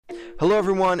Hello,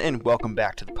 everyone, and welcome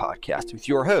back to the podcast with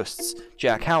your hosts,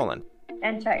 Jack Howland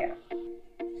and Taya.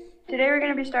 Today we're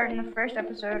going to be starting the first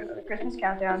episode of the Christmas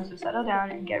Countdown, so settle down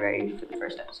and get ready for the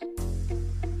first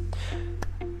episode.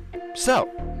 So,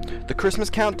 the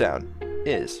Christmas Countdown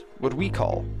is what we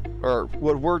call, or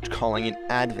what we're calling an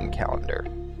advent calendar.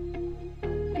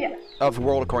 Yes. Of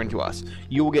World According to Us.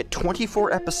 You will get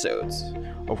 24 episodes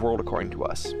of World According to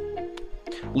Us,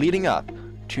 leading up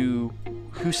to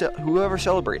whoever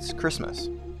celebrates Christmas.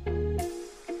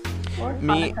 Or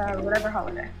Hanukkah, or whatever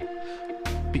holiday.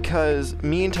 Because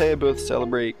me and Taya both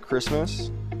celebrate Christmas,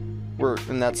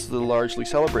 and that's the largely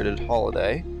celebrated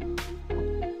holiday.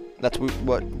 That's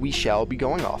what we shall be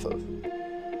going off of.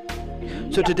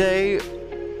 So today,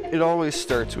 it always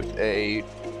starts with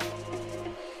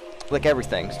like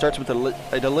everything, starts with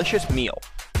a delicious meal.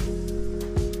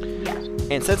 Yes.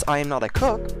 And since I am not a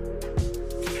cook,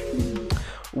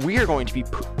 we are going to be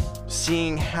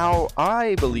seeing how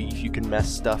I believe you can mess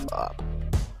stuff up.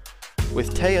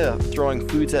 With Taya throwing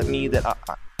foods at me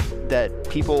that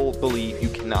people believe you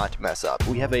cannot mess up.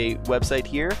 We have a website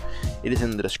here. It is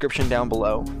in the description down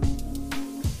below.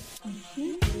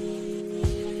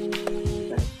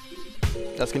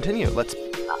 Let's continue. How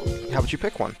about you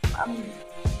pick one?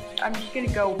 I'm just gonna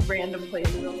go random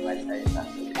places on the website if that's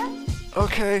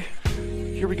okay. Okay,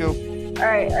 here we go.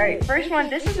 Alright. First one,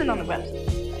 this isn't on the website.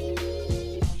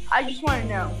 I just want to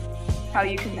know how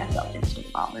you can mess up instant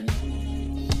ramen.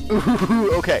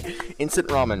 Ooh, okay. Instant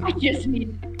ramen. I just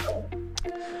need to know.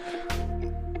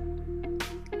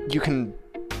 You can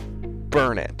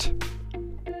burn it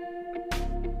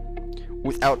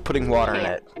without putting water in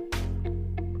it.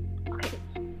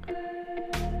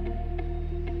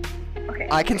 Okay.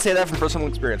 I can say that from personal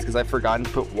experience because I've forgotten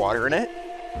to put water in it,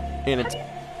 and it's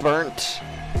burnt.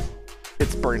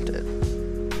 It's burnt it.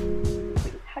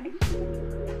 How do you do that?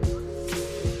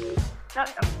 No.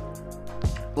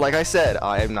 Like I said,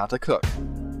 I am not a cook.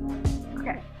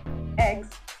 Okay. Eggs.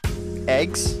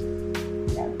 Eggs?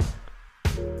 Yeah.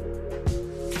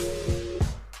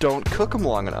 Don't cook them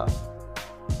long enough.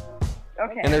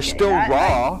 Okay. And they're still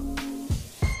raw.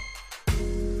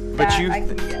 But I you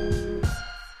can get.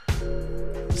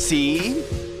 see?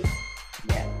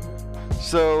 Yeah.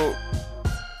 So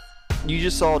you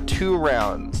just saw 2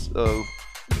 rounds of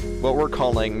what we're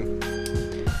calling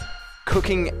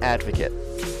Cooking Advocate.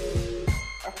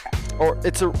 Okay. Or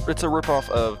it's a ripoff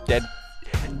of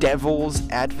Devil's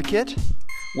Advocate,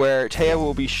 where Taya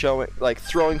will be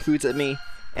throwing foods at me,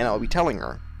 and I'll be telling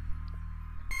her.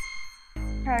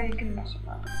 How you can mess them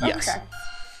up. Yes.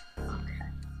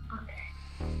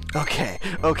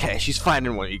 Okay. She's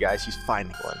finding one, you guys. She's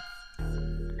finding one.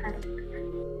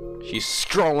 She's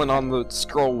strolling on the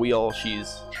scroll wheel.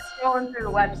 She's scrolling through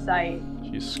the website.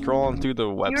 She's scrolling through the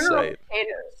website. Funeral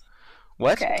potatoes.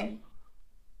 What? Okay.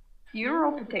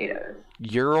 Funeral potatoes.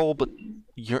 Urinal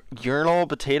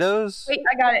potatoes? Wait,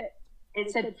 I got it.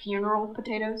 It said funeral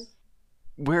potatoes.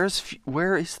 Where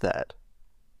is that?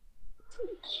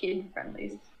 Kid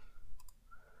friendly.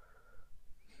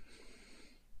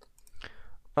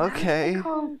 Okay.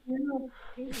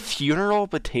 Funeral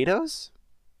potatoes?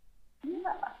 Yeah.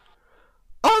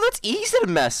 Oh, that's easy to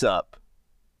mess up.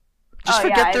 Just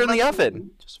forget they're in the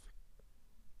oven.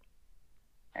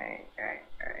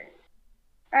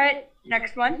 Alright,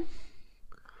 next one.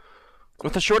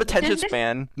 With a short attention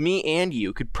span, me and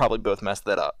you could probably both mess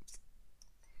that up.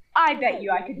 I bet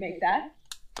you I could make that.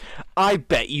 I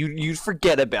bet you'd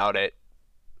forget about it.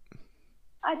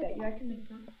 I bet you I can make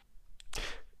that.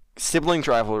 Sibling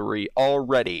rivalries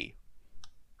already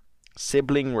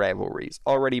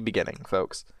beginning,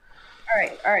 folks.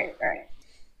 Alright.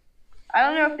 I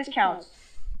don't know if this counts,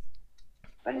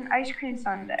 but an ice cream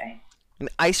sundae. An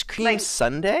ice cream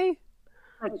sundae?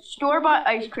 Like store-bought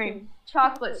ice cream,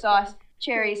 chocolate sauce,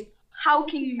 cherries. How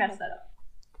can you mess that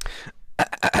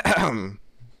up?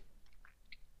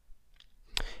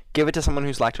 Give it to someone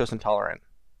who's lactose intolerant.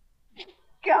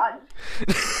 God.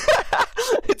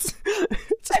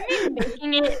 I mean,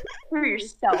 making it for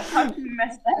yourself. How can you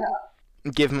mess that up?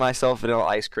 Give myself vanilla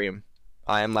ice cream.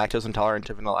 I am lactose intolerant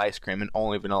to vanilla ice cream and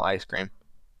only vanilla ice cream.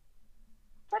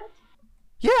 What?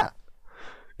 Yeah.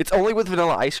 It's only with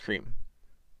vanilla ice cream.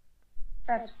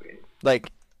 That's weird.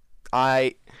 Like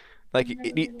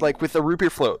with a root beer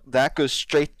float, that goes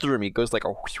straight through me. It goes like a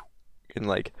whew, in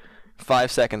like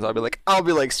 5 seconds. I'll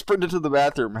be like sprinting to the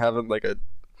bathroom having like a,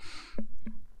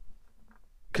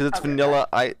 because it's vanilla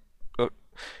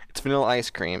ice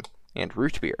cream and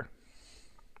root beer.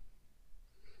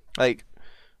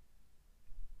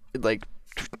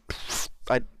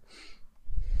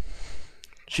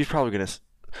 She's probably gonna.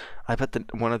 I bet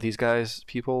that one of these guys,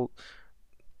 people,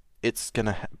 it's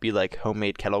gonna be like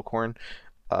homemade kettle corn.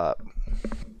 Uh,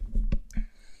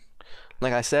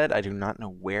 like I said, I do not know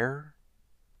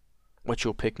what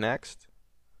you'll pick next.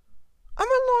 I'm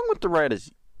along with the right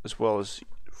as well as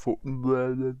for blah,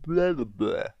 blah, blah, blah,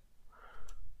 blah.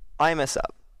 I mess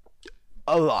up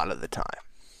a lot of the time.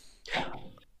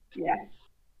 Yeah.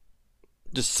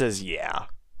 Just says yeah.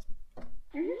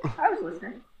 I was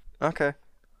listening. Okay.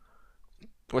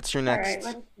 What's your next? All right,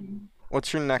 let's see.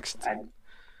 What's your next? All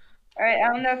right, I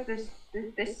don't know if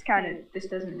this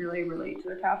doesn't really relate to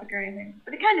the topic or anything,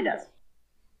 but it kind of does.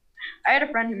 I had a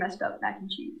friend who messed up mac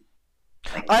and cheese.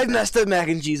 I've messed up mac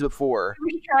and cheese before.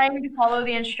 He was trying to follow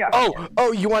the instructions.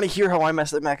 Oh, you want to hear how I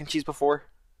messed up mac and cheese before?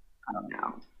 Oh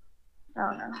no.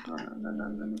 No.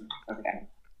 Okay.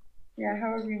 Yeah,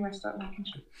 however you messed up mac and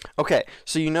cheese. Okay,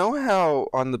 so you know how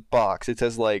on the box it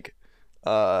says like,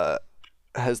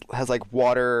 has like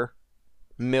water,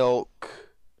 milk,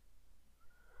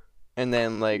 and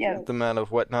then like the amount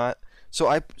of whatnot. So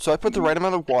I put the right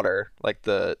amount of water, like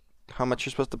how much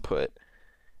you're supposed to put,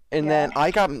 and then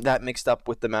I got that mixed up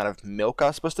with the amount of milk I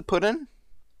was supposed to put in.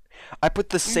 I put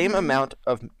the same amount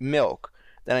of milk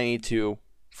that I need to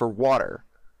for water,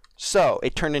 so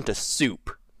it turned into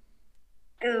soup.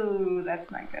 Ooh, that's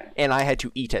not good. And I had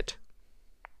to eat it.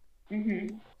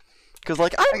 Mhm. Cause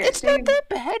like it's not that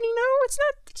bad, you know.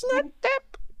 It's not that.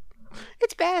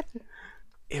 It's bad.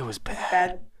 It was bad.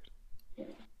 Bad. Yeah.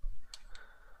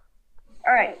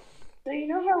 All right. So you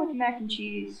know how with mac and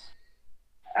cheese,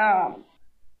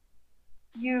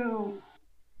 you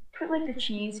put like the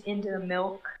cheese into the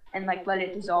milk and like let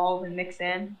it dissolve and mix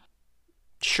in.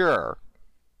 Sure.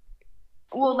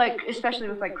 Well, like especially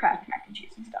with like Kraft mac and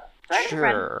cheese and stuff. So I had a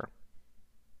friend. Sure.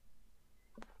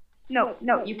 No,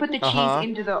 you put the cheese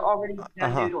into the already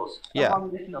done noodles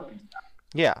along with milk and stuff.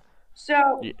 Yeah.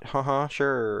 So.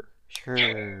 Sure.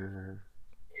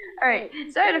 All right.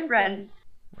 So I had a friend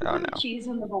who Oh put no. the cheese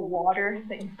into the water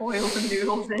that you boil the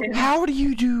noodles in. How do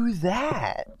you do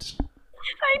that?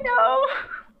 I know.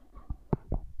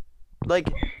 Like,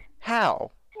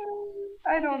 how?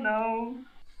 I don't know.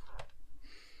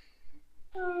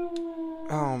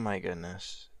 Oh my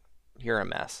goodness. You're a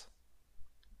mess.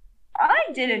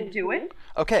 I didn't do it.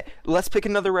 Okay, let's pick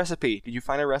another recipe. Did you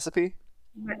find a recipe?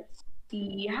 Let's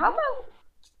see. How about?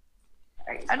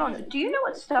 I don't know. Do you know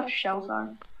what stuffed shells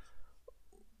are?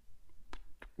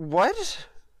 What?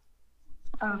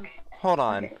 Okay. Hold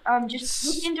on. Okay. Just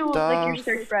look into like your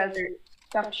search browser.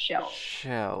 Stuffed shells.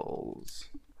 Shells.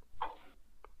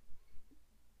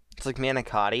 It's like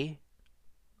manicotti.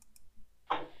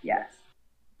 Yes.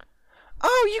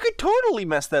 Oh, you could totally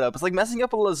mess that up. It's like messing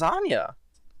up a lasagna.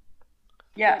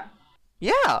 Yeah.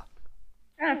 Yeah. I'm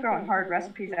kind of throwing hard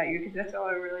recipes at you because that's all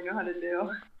I really know how to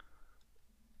do.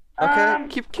 Okay,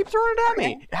 keep throwing it at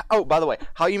me. Oh, by the way,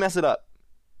 how you mess it up?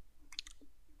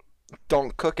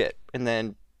 Don't cook it and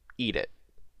then eat it.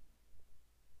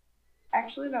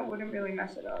 Actually, that wouldn't really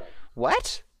mess it up.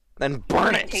 What? Then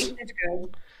burn it. It tastes as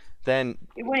good. Then.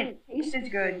 It wouldn't taste as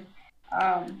good.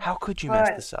 How could you mess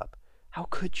this up? How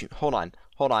could you? Hold on.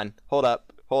 Hold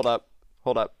up.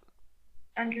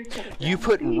 You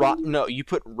put you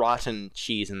put rotten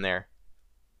cheese in there.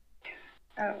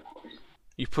 Oh, of course.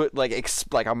 You put like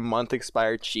a month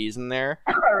expired cheese in there.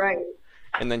 All right.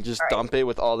 And then just dump it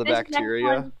with all the bacteria.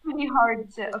 This next one's pretty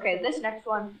hard to. Okay, this next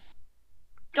one.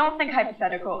 Don't think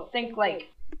hypothetical. Think like,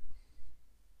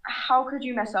 how could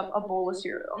you mess up a bowl of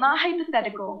cereal? Not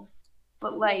hypothetical,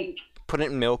 but like.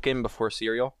 Putting milk in before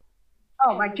cereal.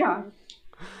 Oh my god.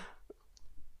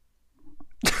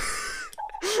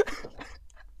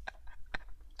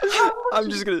 I'm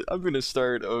gonna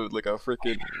start like a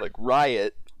freaking like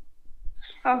riot.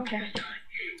 Okay.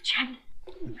 Check.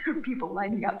 There are people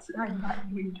lining outside my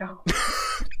window.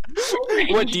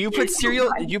 What, do you put cereal?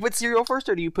 Do you put cereal first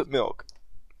or do you put milk?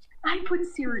 I put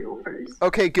cereal first.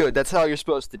 Okay, good. That's how you're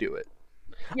supposed to do it.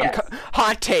 Yes.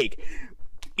 Hot take.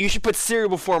 You should put cereal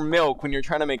before milk when you're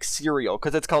trying to make cereal,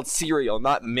 because it's called cereal,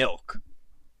 not milk.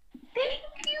 Thank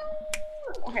you.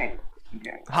 Okay.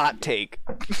 Hot take.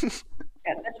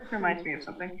 Yeah, that just reminds me of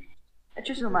something. It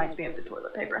just reminds me of the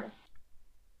toilet paper.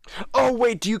 Oh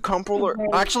wait, do you crumple or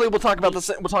actually we'll talk about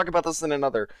this. We'll talk about this in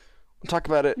another. We'll talk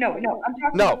about it. No, I'm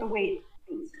talking about the weight.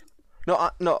 No.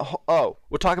 Oh,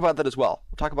 we'll talk about that as well.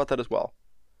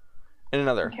 In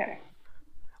another.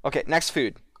 Okay. Next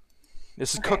food.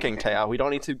 This is cooking, Taya. We don't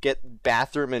need to get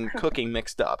bathroom and cooking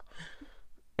mixed up.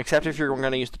 Except if you're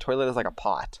going to use the toilet as like a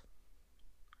pot.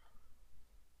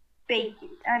 Baking.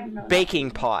 I don't know.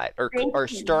 Baking pot or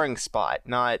stirring spot,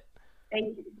 not.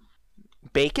 Bacon.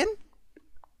 Bacon?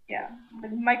 Yeah, the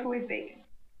microwave bacon.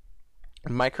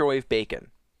 Microwave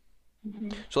bacon.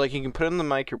 So like you can put it in the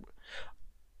micro.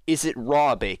 Is it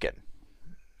raw bacon?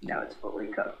 No, it's fully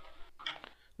cooked.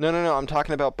 No. I'm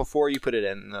talking about before you put it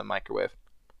in the microwave.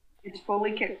 It's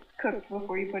fully cooked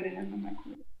before you put it in the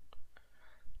microwave.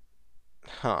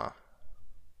 Huh.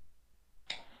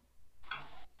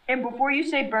 And before you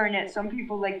say burn it, some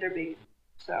people like their bacon.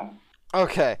 So.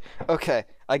 Okay.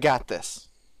 I got this.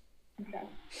 Okay.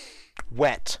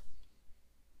 Wet.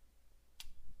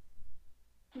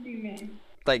 What do you mean?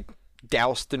 Like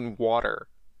doused in water.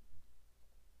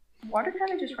 Water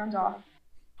kind of just runs off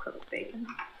cooked bacon.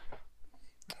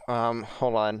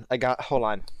 Hold on. Hold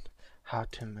on. How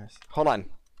to mess. Hold on.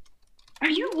 Are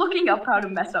you looking up how to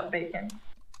mess up bacon?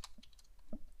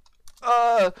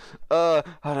 How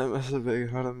to mess up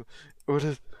bacon? What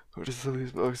is the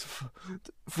least box?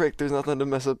 Frick, there's nothing to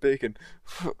mess up bacon.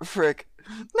 Frick.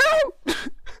 No!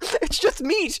 It's just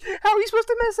meat! How are you supposed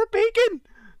to mess up bacon?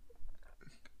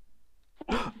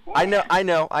 I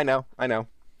know.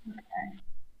 Okay.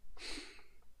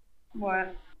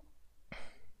 What?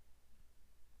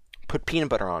 Put peanut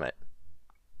butter on it.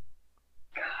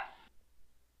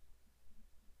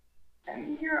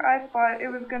 And here I thought it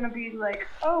was gonna be like,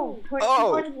 oh, put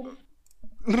Oh. too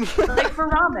much, like for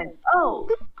ramen. Oh,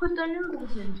 put the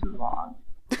noodles in too long.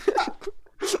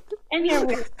 And here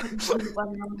we're putting peanut butter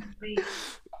on the bacon.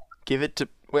 Give it to.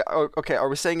 Wait, okay, are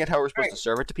we saying it how we're supposed to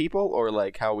serve it to people, or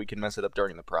like how we can mess it up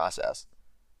during the process?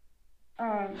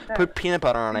 Put peanut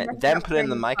butter on it, then put it in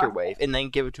the microwave, and then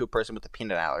give it to a person with a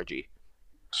peanut allergy.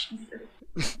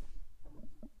 Jesus.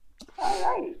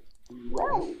 Alright.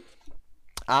 Well.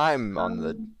 I'm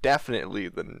on definitely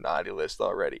the naughty list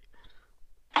already.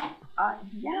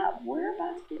 Yeah, we're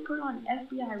about to get put on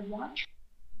FBI watch.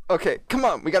 Okay, come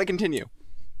on, we gotta continue.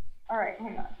 Alright,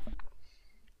 hang on.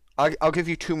 I'll give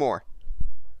you 2 more.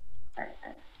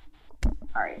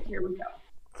 Alright, here we go.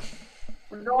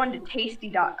 We're going to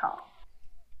tasty.com.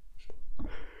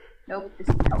 Nope, this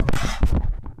is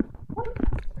what?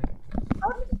 How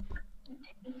is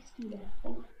tasty?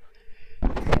 Oh.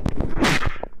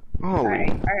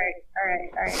 Alright.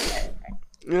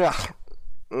 Ugh.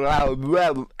 Wow,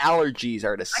 allergies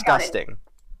are disgusting.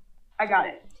 I got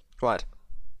it. What?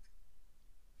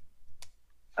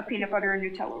 A peanut butter and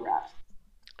Nutella wrap.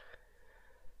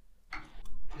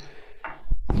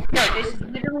 No, this is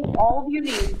literally all you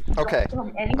need. You Okay.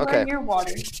 don't go anywhere in your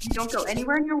water. You don't go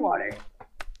anywhere in your water.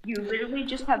 You literally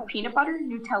just have peanut butter,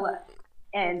 Nutella,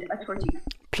 and a tortilla.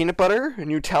 Peanut butter,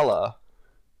 Nutella.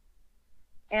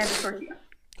 And a tortilla.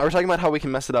 Are we talking about how we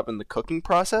can mess it up in the cooking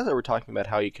process, or are we talking about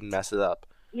how you can mess it up?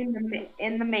 In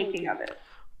the making of it.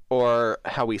 Or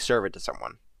how we serve it to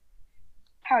someone?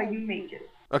 How you make it.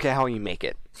 Okay, how you make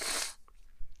it.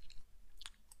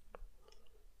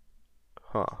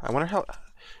 Huh. I wonder how...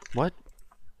 What?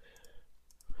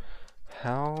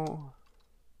 How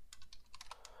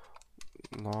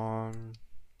long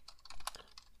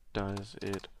does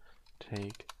it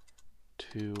take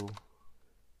to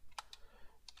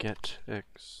get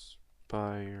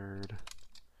expired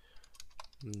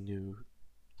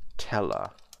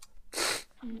Nutella?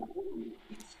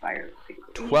 Expired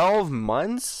quickly. 12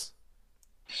 months?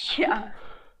 Yeah.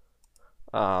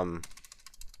 Um,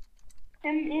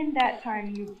 And in that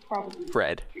time, you probably...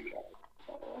 bread.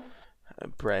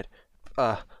 Bread.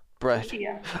 Bread.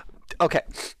 Yeah. Okay.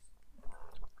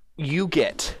 You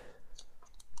get...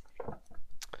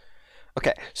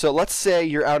 Okay, so let's say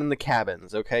you're out in the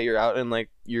cabins, okay? You're out and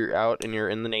you're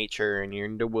in the nature and you're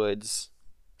in the woods.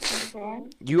 Okay.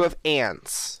 You have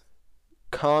ants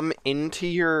come into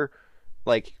your,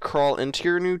 crawl into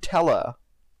your Nutella,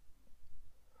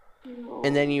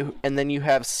 and then you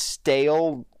have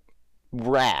stale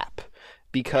wrap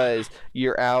because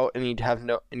you're out and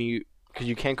because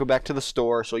you can't go back to the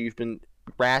store, so you've been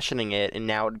rationing it, and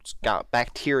now it's got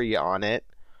bacteria on it.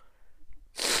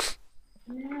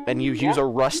 And you use a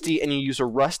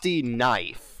rusty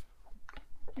knife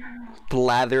to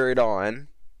lather it on.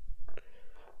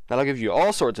 That'll give you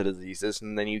all sorts of diseases,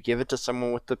 and then you give it to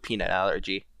someone with the peanut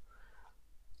allergy.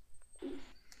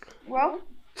 Well.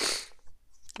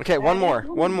 Okay, one more.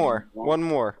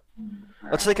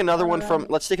 Let's take another one from the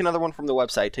website. Take another one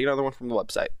from the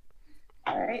website.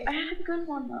 Alright, I had a good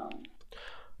one though.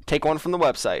 Take one from the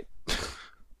website.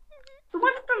 The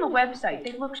ones from the website,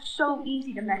 they look so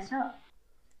easy to mess up.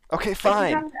 Okay,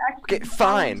 fine.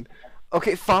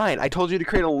 Okay, fine. I told you to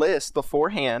create a list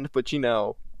beforehand, but Yeah,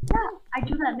 I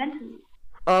do that mentally.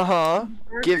 Uh-huh.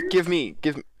 Burgers? Give me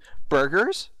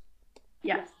burgers?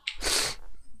 Yes.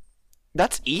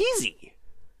 That's easy.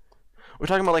 We're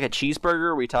talking about like a cheeseburger,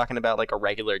 or are we talking about like a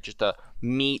regular, just a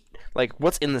meat,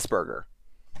 what's in this burger?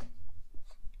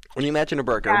 When you imagine a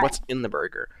burger, what's in the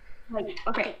burger? Like,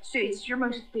 okay, so it's your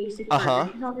most basic Uh-huh.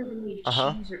 burger. You don't even need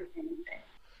Uh-huh. cheese or anything.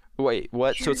 Wait,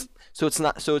 what? So it's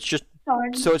just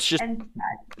Bun so it's just and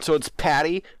patty. so it's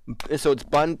patty, so it's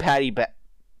bun patty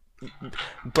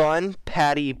bun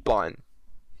patty bun.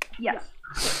 Yes.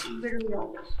 Literally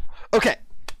all this. Okay.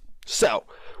 So,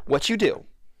 what you do?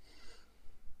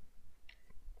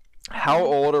 How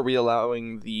old are we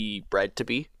allowing the bread to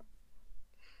be?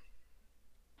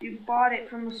 You bought it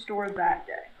from the store that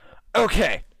day.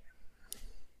 Okay.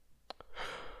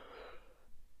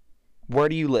 Where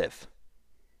do you live?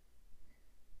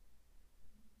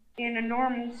 In a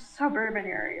normal suburban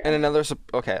area. In another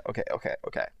okay.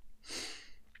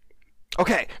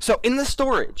 Okay, so in the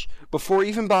storage before you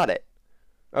even bought it.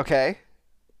 Okay?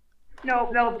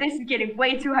 No, this is getting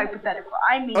way too hypothetical.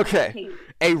 I mean, Okay.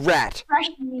 A rat. fresh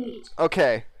meat,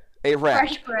 Okay. A rat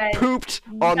fresh bread, pooped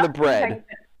on the nothing bread.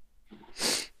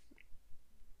 hypothetical.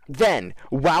 Then,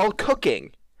 while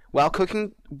cooking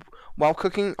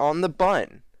on the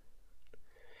bun,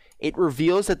 it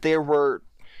reveals that there were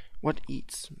what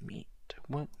eats meat?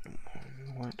 What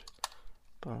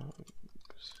bugs eat?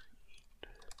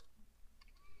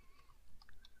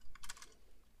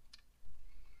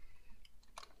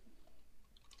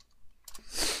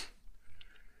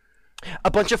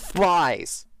 A bunch of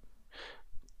flies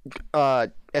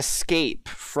escape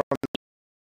from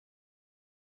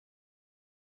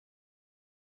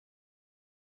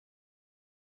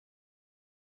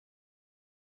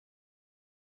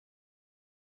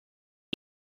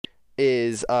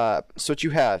so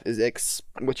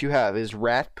what you have is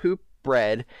rat poop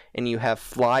bread, and you have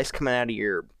flies coming out of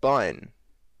your bun.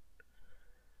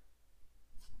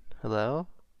 Hello?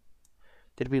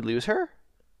 Did we lose her?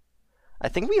 I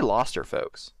think we lost her,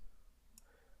 folks.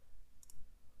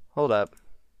 Hold up.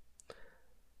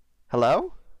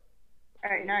 Hello?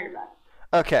 Alright, now you're back.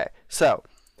 Okay, so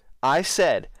I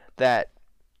said that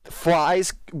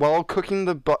flies, while cooking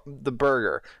the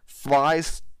burger,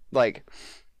 flies like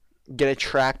get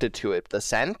attracted to it, the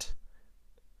scent,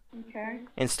 Okay.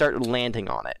 and start landing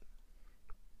on it.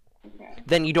 Okay.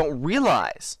 Then you don't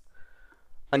realize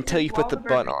until you put the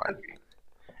bun burger's on, cooking.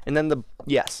 and then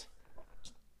yes.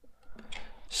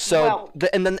 So Well-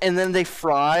 and then they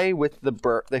fry with the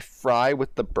burger,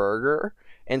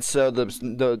 and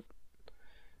so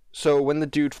so when the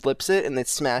dude flips it and they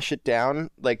smash it down,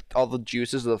 like all the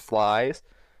juices of the flies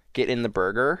get in the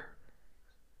burger.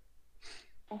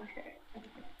 Okay.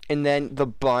 And then the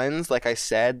buns, like I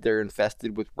said, they're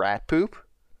infested with rat poop.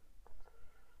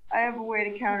 I have a way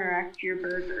to counteract your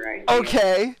burger idea.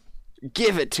 Okay,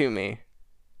 give it to me.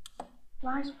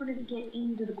 Flies wouldn't get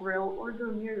into the grill or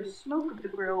go near the smoke of the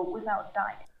grill without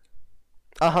dying.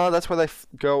 That's why they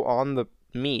go on the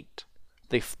meat.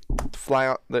 They fly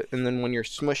out, and then when you're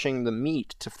smushing the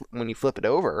meat when you flip it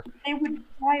over, They would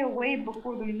fly away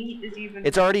before the meat is even.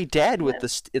 it's already dead with the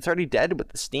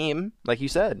steam, like you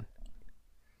said.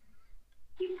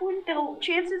 The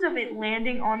chances of it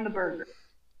landing on the burger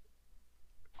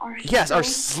are Yes, so are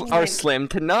slim. slim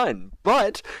to none.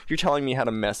 But you're telling me how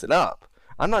to mess it up.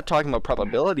 I'm not talking about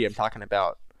probability. I'm talking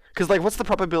about because what's the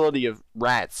probability of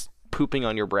rats pooping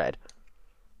on your bread?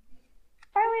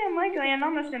 Highly unlikely and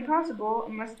almost impossible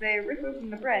unless they rip open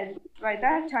the bread. By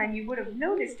that time, you would have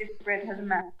noticed if the bread has a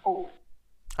massive hole.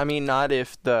 I mean, not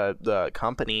if the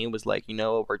company was like,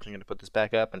 we're just going to put this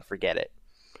back up and forget it.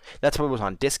 That's what was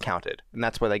on discounted, and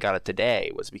that's where they got it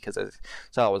today, was because I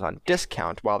saw it was on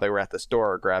discount while they were at the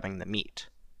store grabbing the meat.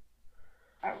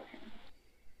 Okay.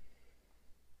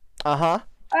 Uh-huh.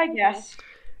 I guess.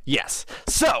 Yes.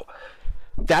 So,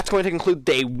 that's going to conclude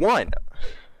day 1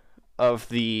 of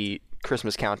the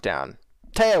Christmas countdown.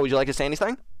 Taya, would you like to say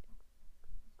anything?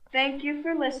 Thank you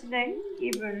for listening,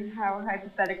 even how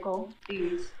hypothetical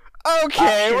these.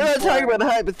 Okay, we're not Options talking were-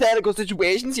 about hypothetical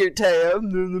situations here, Taya.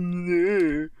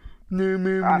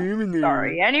 I'm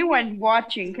sorry. Anyone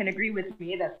watching can agree with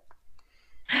me that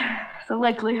the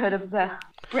likelihood of the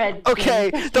bread. Okay,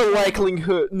 being- the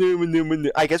likelihood.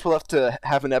 I guess we'll have to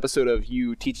have an episode of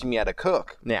you teaching me how to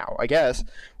cook now. I guess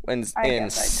in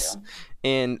the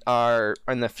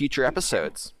future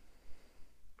episodes.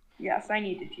 Yes, I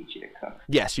need to teach you to cook.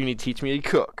 Yes, you need to teach me to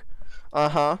cook.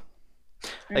 I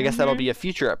guess that'll be a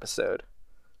future episode.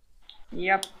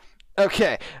 Yep.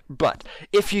 Okay, but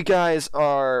if you guys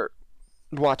are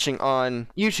watching on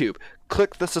YouTube,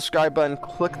 click the subscribe button,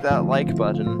 click that like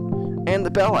button, and the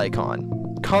bell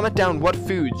icon. Comment down what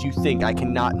foods you think I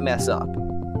cannot mess up.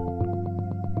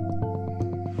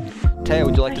 Taya,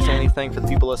 would you like to say anything for the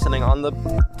people listening on the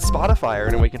Spotify or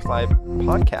Awaken 5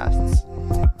 podcasts?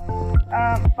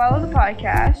 Follow the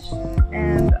podcast,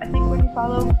 and I think when you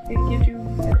follow. It gives you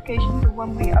notifications of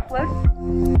when we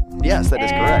upload. Yes, that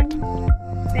is correct.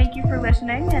 Thank you for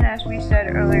listening, and as we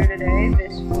said earlier today,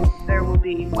 there will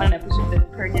be one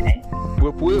episode per day.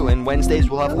 Whoop woo, and Wednesdays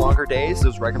we'll have longer days,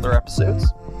 those regular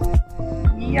episodes.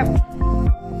 Yep.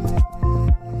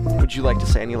 Would you like to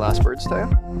say any last words, Taya?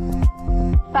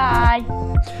 Bye.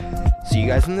 See you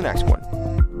guys in the next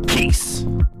one. Peace!